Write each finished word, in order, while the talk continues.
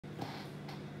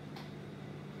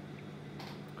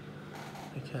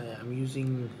Okay, I'm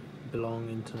using Belong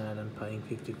Internet and paying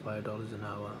 $55 an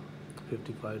hour,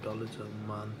 $55 a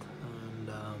month, and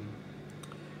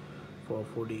for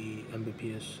 40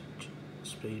 Mbps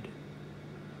speed.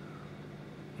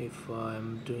 If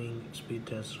I'm doing speed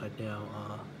tests right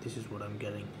now, this is what I'm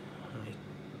getting. I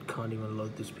can't even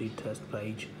load the speed test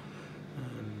page,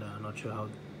 and not sure how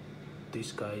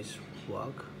these guys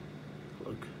work.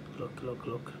 Look.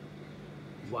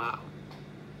 Wow,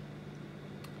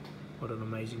 what an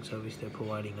amazing service they're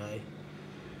providing, eh?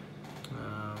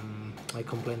 I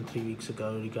complained 3 weeks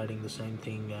ago regarding the same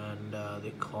thing, and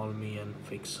they called me and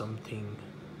fixed something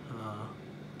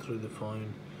through the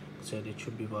phone. Said it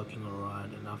should be working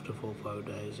alright, and after 4 or 5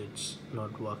 days it's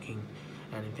not working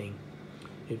anything.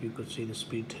 If you could see the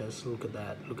speed test, look at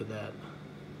that.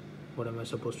 What am I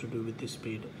supposed to do with this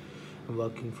speed? I'm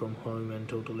working from home and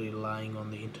totally relying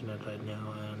on the internet right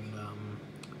now, and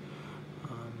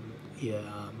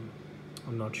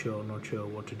I'm not sure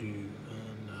what to do,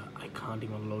 and I can't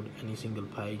even load any single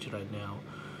page right now.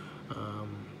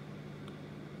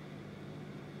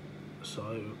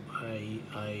 So I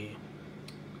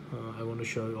want to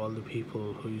show all the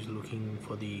people who is looking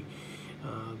for the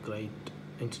great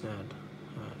internet,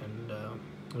 and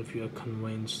if you are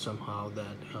convinced somehow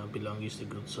that Belong is the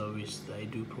good service they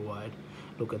do provide,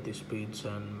 look at the speeds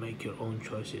and make your own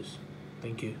choices.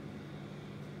 Thank you.